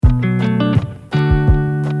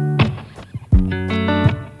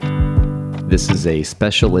This is a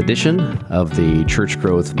special edition of the Church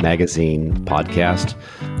Growth Magazine podcast.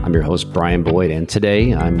 I'm your host, Brian Boyd, and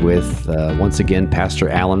today I'm with, once again, Pastor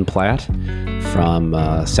Alan Platt from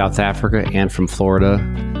South Africa and from Florida.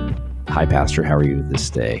 Hi, Pastor. How are you this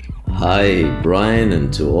day? Hi, Brian,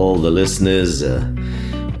 and to all the listeners,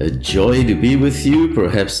 a joy to be with you,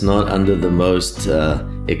 perhaps not under the most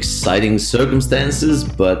exciting circumstances,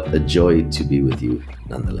 but a joy to be with you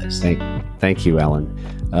nonetheless. Thank you, Alan.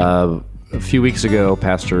 A few weeks ago,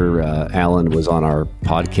 Pastor Alan was on our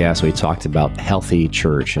podcast. We talked about healthy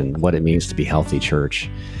church and what it means to be healthy church.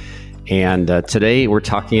 And today we're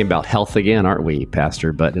talking about health again, aren't we,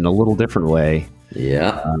 Pastor? But in a little different way.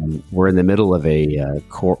 Yeah. We're in the middle of a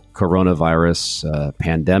coronavirus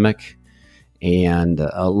pandemic, and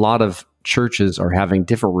a lot of churches are having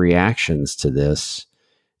different reactions to this.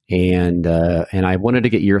 And I wanted to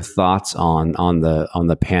get your thoughts on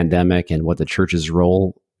the pandemic and what the church's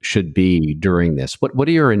role should be during this. What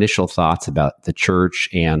are your initial thoughts about the church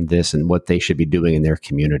and this and what they should be doing in their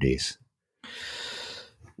communities?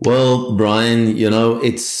 Well, Brian,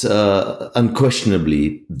 it's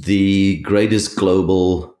unquestionably the greatest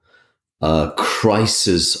global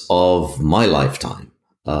crisis of my lifetime.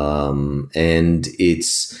 And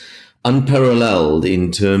it's unparalleled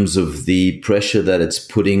in terms of the pressure that it's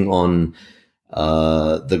putting on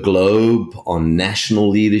the globe, on national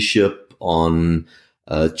leadership, on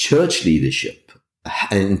church leadership,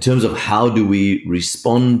 in terms of how do we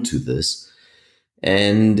respond to this.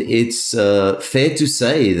 And it's fair to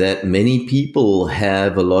say that many people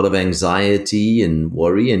have a lot of anxiety and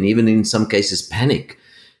worry, and even in some cases panic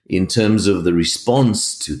in terms of the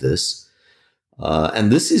response to this.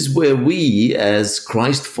 And this is where we, as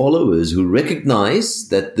Christ followers who recognize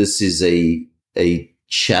that this is a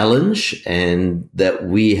challenge and that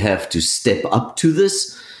we have to step up to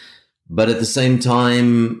this, but at the same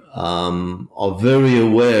time are very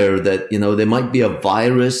aware that, there might be a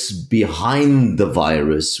virus behind the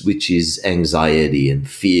virus, which is anxiety and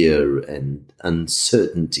fear and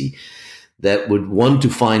uncertainty, that would want to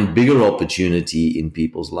find bigger opportunity in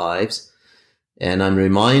people's lives. And I'm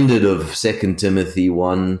reminded of 2 Timothy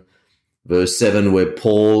 1, verse 7, where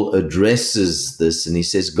Paul addresses this, and he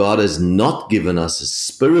says, God has not given us a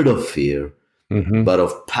spirit of fear, but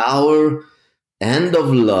of power and of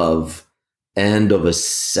love and of a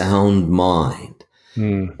sound mind.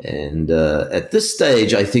 And at this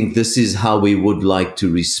stage, I think this is how we would like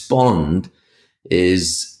to respond,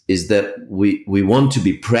 is that we want to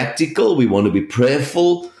be practical, we want to be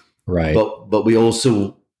prayerful, right? But we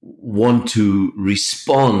also want to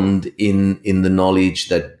respond in the knowledge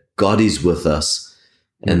that God is with us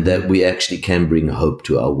and that we actually can bring hope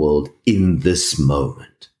to our world in this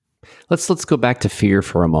moment. Let's go back to fear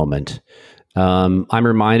for a moment. I'm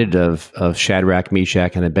reminded of Shadrach,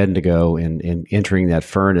 Meshach, and Abednego in entering that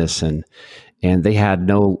furnace, and they had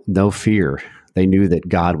no fear. They knew that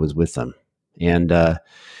God was with them, and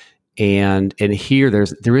here there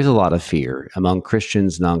is a lot of fear among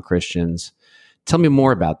Christians, non-Christians. Tell me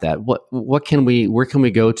more about that. Where can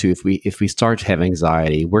we go to if we start to have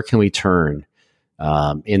anxiety? Where can we turn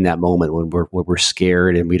in that moment when we're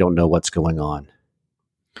scared and we don't know what's going on?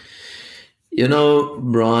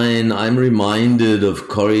 Brian, I'm reminded of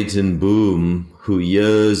Corrie ten Boom, who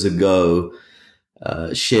years ago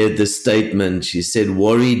shared this statement. She said,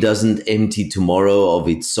 "Worry doesn't empty tomorrow of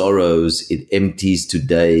its sorrows. It empties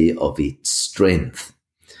today of its strength."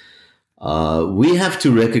 We have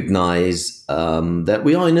to recognize that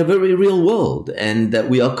we are in a very real world and that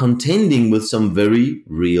we are contending with some very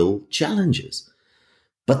real challenges.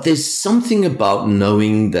 But there's something about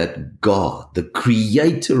knowing that God, the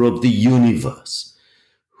creator of the universe,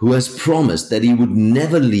 who has promised that he would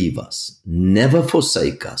never leave us, never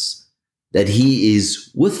forsake us, that he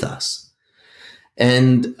is with us.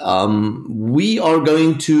 And we are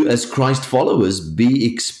going to, as Christ followers, be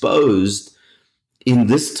exposed in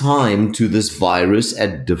this time to this virus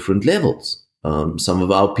at different levels. Some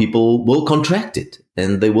of our people will contract it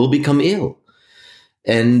and they will become ill.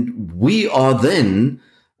 And we are then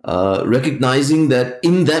recognizing that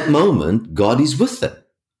in that moment, God is with them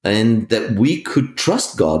and that we could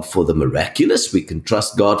trust God for the miraculous. We can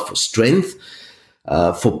trust God for strength,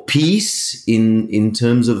 for peace in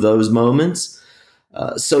terms of those moments.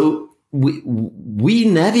 So we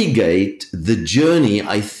navigate the journey,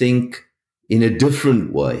 I think, in a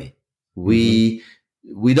different way. We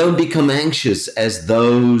don't become anxious as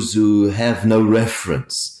those who have no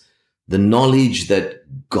reference. The knowledge that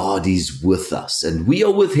God is with us and we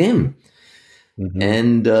are with him.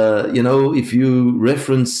 And, if you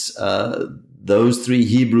reference those three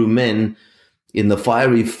Hebrew men in the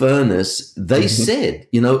fiery furnace, they said,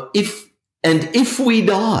 if And if we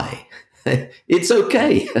die, it's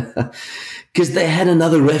okay, because they had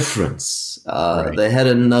another reference. Right. They had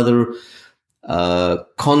another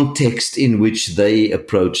context in which they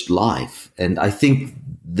approached life. And I think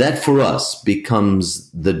that for us becomes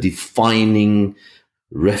the defining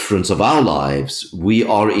reference of our lives. We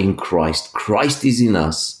are in Christ. Christ is in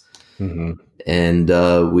us. Mm-hmm. And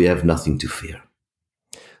we have nothing to fear.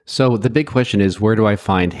 So the big question is, where do I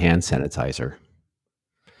find hand sanitizer?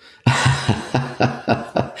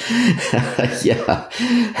 Yeah,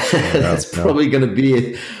 that's probably going to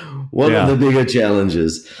be one of the bigger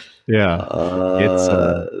challenges. Yeah,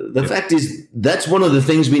 the fact is, that's one of the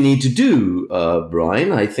things we need to do,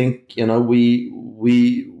 Brian. I think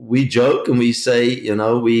we joke and we say,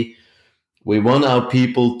 we want our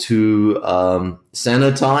people to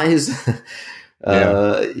sanitize.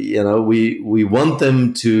 We want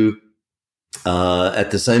them to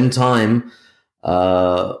at the same time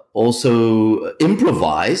also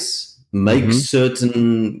improvise, make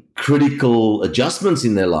certain critical adjustments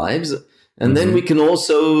in their lives, and then we can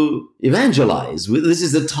also evangelize. This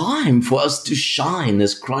is a time for us to shine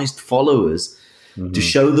as Christ followers, to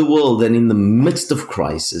show the world that in the midst of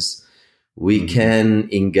crisis, we can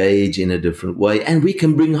engage in a different way, and we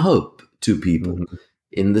can bring hope to people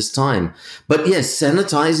in this time. But yes,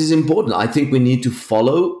 sanitize is important. I think we need to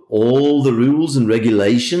follow all the rules and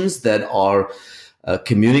regulations that are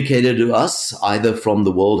communicated to us, either from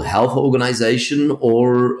the World Health Organization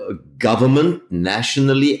or government,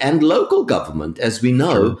 nationally and local government. As we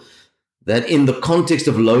know, that in the context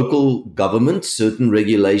of local government, certain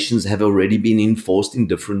regulations have already been enforced in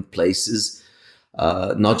different places,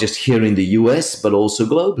 not just here in the US, but also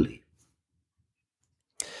globally.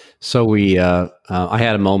 So I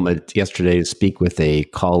had a moment yesterday to speak with a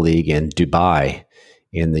colleague in Dubai,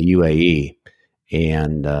 in the UAE,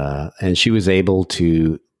 and she was able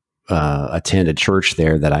to attend a church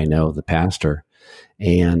there that I know the pastor,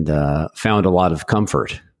 and found a lot of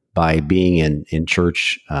comfort by being in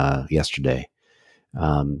church yesterday.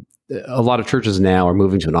 A lot of churches now are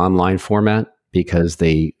moving to an online format because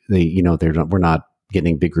we're not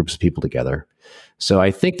getting big groups of people together. So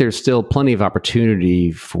I think there's still plenty of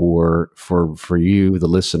opportunity for you, the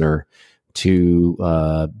listener,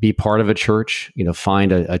 to be part of a church.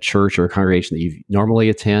 Find a church or a congregation that you normally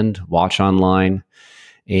attend, watch online,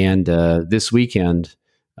 and this weekend,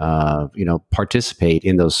 participate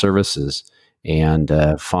in those services and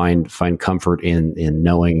find comfort in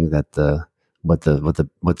knowing that what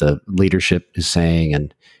the leadership is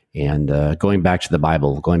saying and going back to the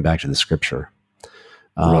Bible, going back to the Scripture.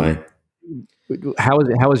 Right. How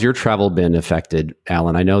has your travel been affected,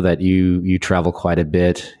 Alan? I know that you travel quite a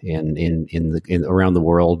bit in around the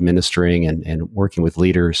world, ministering and working with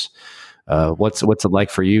leaders. What's it like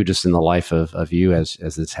for you, just in the life of you as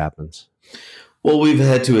this happens? Well, we've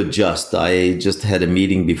had to adjust. I just had a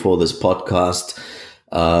meeting before this podcast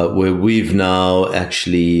where we've now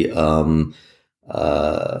actually had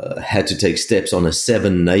to take steps on a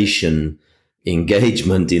 7-nation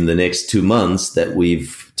engagement in the next 2 months that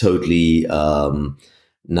we've totally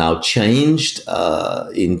now changed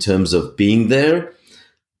in terms of being there.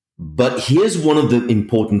 But here's one of the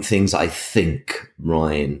important things, I think,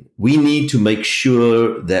 Ryan. We need to make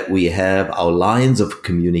sure that we have our lines of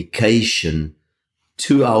communication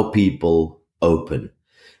to our people open.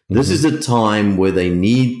 This is a time where they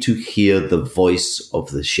need to hear the voice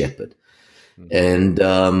of the shepherd. And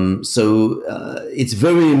so it's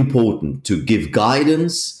very important to give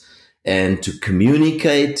guidance and to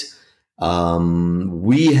communicate.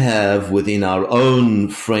 We have, within our own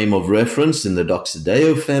frame of reference in the Doxa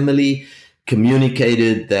Deo family,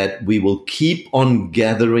 communicated that we will keep on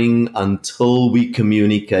gathering until we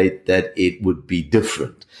communicate that it would be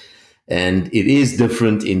different. And it is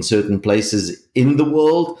different in certain places in the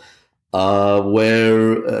world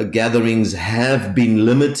where gatherings have been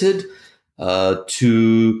limited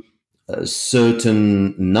to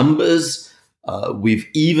certain numbers. We've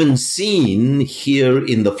even seen here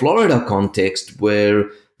in the Florida context where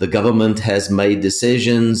the government has made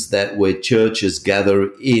decisions that where churches gather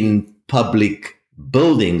in public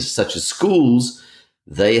buildings, such as schools,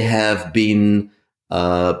 they have been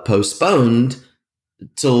postponed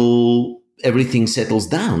till everything settles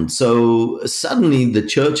down. So suddenly the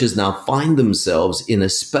churches now find themselves in a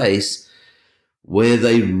space where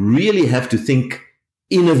they really have to think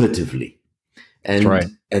innovatively. And, right.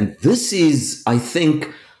 And this is, I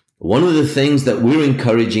think, one of the things that we're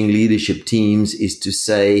encouraging leadership teams is to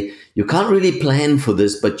say, you can't really plan for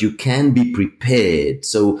this, but you can be prepared.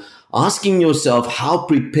 So asking yourself, how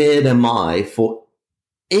prepared am I for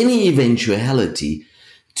any eventuality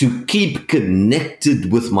to keep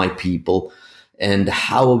connected with my people? And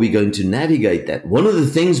how are we going to navigate that? One of the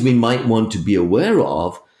things we might want to be aware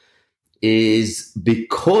of is,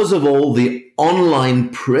 because of all the online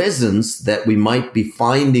presence that we might be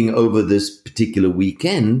finding over this particular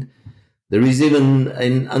weekend, there is even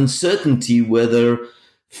an uncertainty whether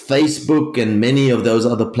Facebook and many of those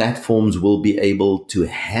other platforms will be able to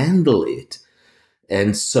handle it.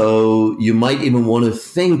 And so you might even want to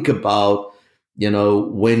think about,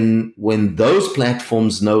 when those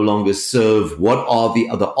platforms no longer serve, what are the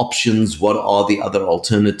other options? What are the other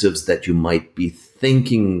alternatives that you might be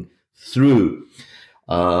thinking through?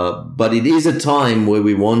 But it is a time where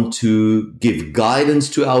we want to give guidance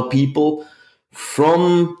to our people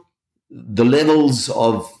from the levels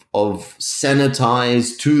of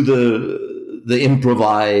sanitize to the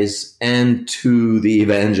improvise and to the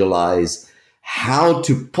evangelize, how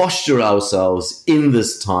to posture ourselves in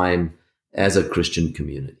this time as a Christian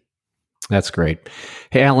community. That's great.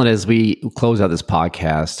 Hey, Alan, as we close out this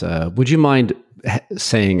podcast, would you mind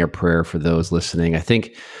saying a prayer for those listening? I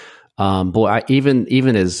think,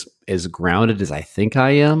 even as grounded as I think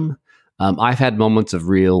I am, I've had moments of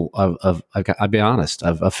I'll be honest,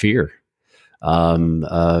 of fear.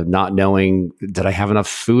 Not knowing that I have enough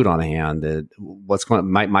food on hand. What's going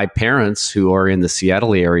on? My parents, who are in the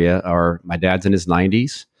Seattle area, my dad's in his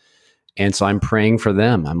 90s. And so I'm praying for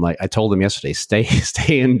them. I told them yesterday,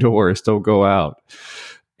 stay indoors, don't go out.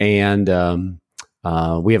 And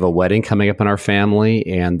we have a wedding coming up in our family,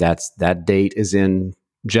 and that date is in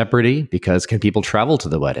jeopardy because can people travel to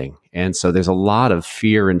the wedding? And so there's a lot of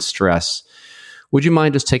fear and stress. Would you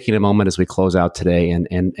mind just taking a moment as we close out today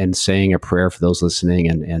and saying a prayer for those listening?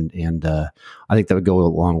 And I think that would go a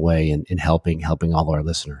long way in helping all our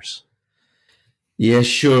listeners. Yeah,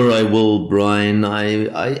 sure, I will, Brian.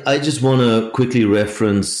 I just want to quickly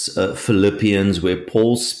reference Philippians, where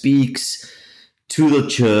Paul speaks to the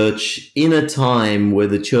church in a time where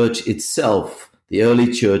the church itself, the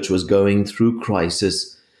early church, was going through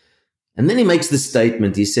crisis. And then he makes the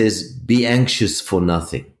statement, he says, "Be anxious for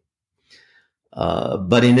nothing.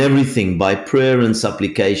 But in everything, by prayer and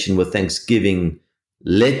supplication with thanksgiving,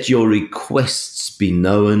 let your requests be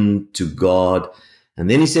known to God." And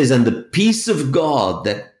then he says, "And the peace of God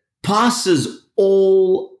that passes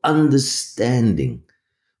all understanding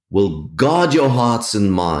will guard your hearts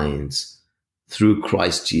and minds through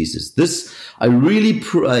Christ Jesus." This, I really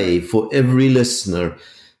pray for every listener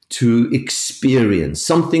to experience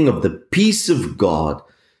something of the peace of God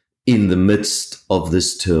in the midst of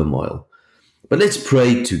this turmoil. But let's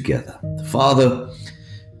pray together. Father,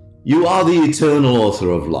 you are the eternal author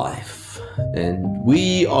of life. And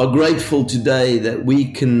we are grateful today that we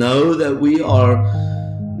can know that we are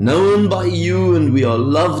known by you and we are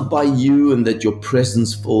loved by you, and that your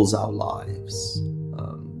presence fills our lives.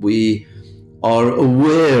 We are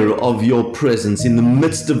aware of your presence in the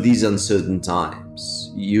midst of these uncertain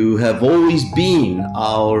times. You have always been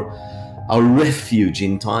our refuge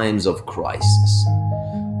in times of crisis.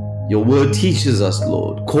 Your word teaches us,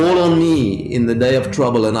 Lord, call on me in the day of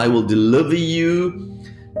trouble and I will deliver you.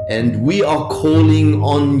 And we are calling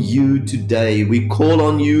on you today. We call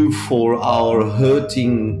on you for our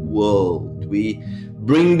hurting world. We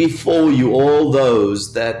bring before you all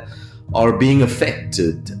those that are being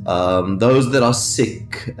affected, those that are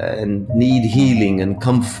sick and need healing and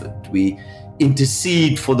comfort. We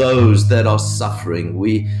intercede for those that are suffering.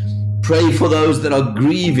 We pray for those that are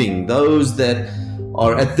grieving, those that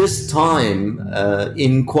are at this time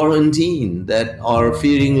in quarantine, that are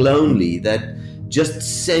feeling lonely, that just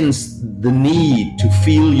sense the need to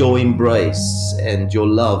feel your embrace and your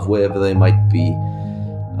love wherever they might be.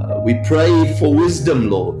 We pray for wisdom,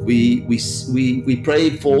 Lord. We pray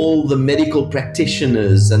for all the medical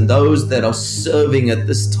practitioners and those that are serving at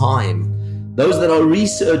this time, those that are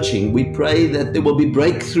researching. We pray that there will be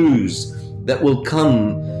breakthroughs that will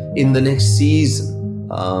come in the next season,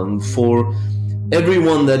 for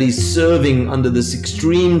everyone that is serving under this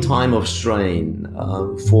extreme time of strain,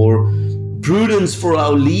 for prudence for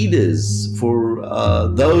our leaders, for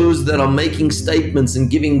those that are making statements and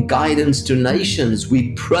giving guidance to nations.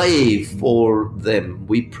 We pray for them.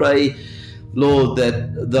 We pray, Lord,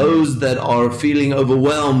 that those that are feeling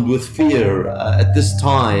overwhelmed with fear at this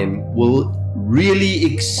time will really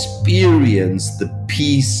experience the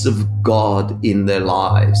peace of God in their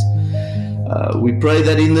lives. We pray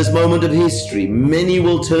that in this moment of history, many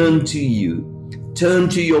will turn to you, turn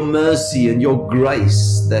to your mercy and your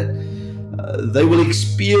grace, that they will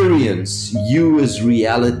experience you as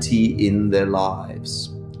reality in their lives.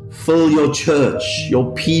 Fill your church,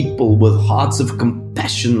 your people with hearts of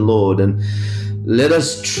compassion, Lord, and let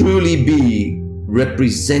us truly be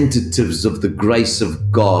representatives of the grace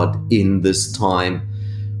of God in this time.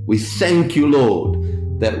 We thank you,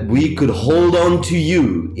 Lord, that we could hold on to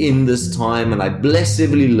you in this time. And I bless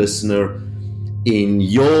every listener in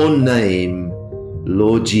your name,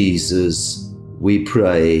 Lord Jesus, we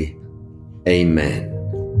pray. Amen.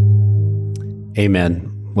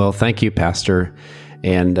 Amen. Well, thank you, Pastor,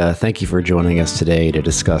 and thank you for joining us today to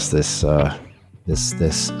discuss this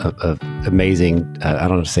amazing. I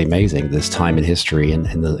don't know to say amazing. This time in history and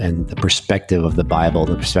the perspective of the Bible,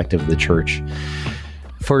 the perspective of the church.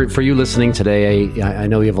 For you listening today, I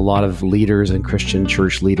know you have a lot of leaders and Christian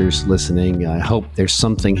church leaders listening. I hope there's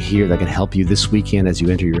something here that can help you this weekend as you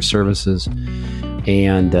enter your services.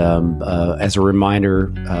 And as a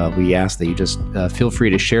reminder, we ask that you just feel free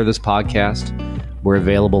to share this podcast. We're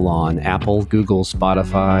available on Apple, Google,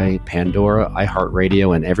 Spotify, Pandora,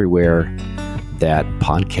 iHeartRadio, and everywhere that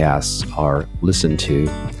podcasts are listened to.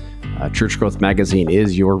 Church Growth Magazine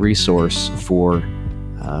is your resource for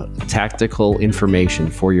tactical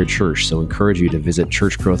information for your church. So encourage you to visit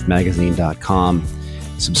churchgrowthmagazine.com,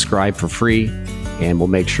 subscribe for free, and we'll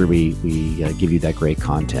make sure we give you that great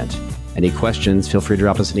content. Any questions, feel free to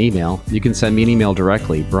drop us an email. You can send me an email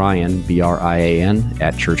directly, Brian, Brian,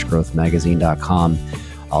 at churchgrowthmagazine.com.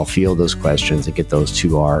 I'll field those questions and get those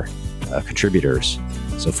to our contributors.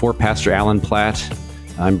 So for Pastor Alan Platt,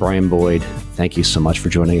 I'm Brian Boyd. Thank you so much for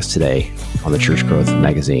joining us today on the Church Growth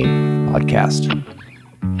Magazine podcast.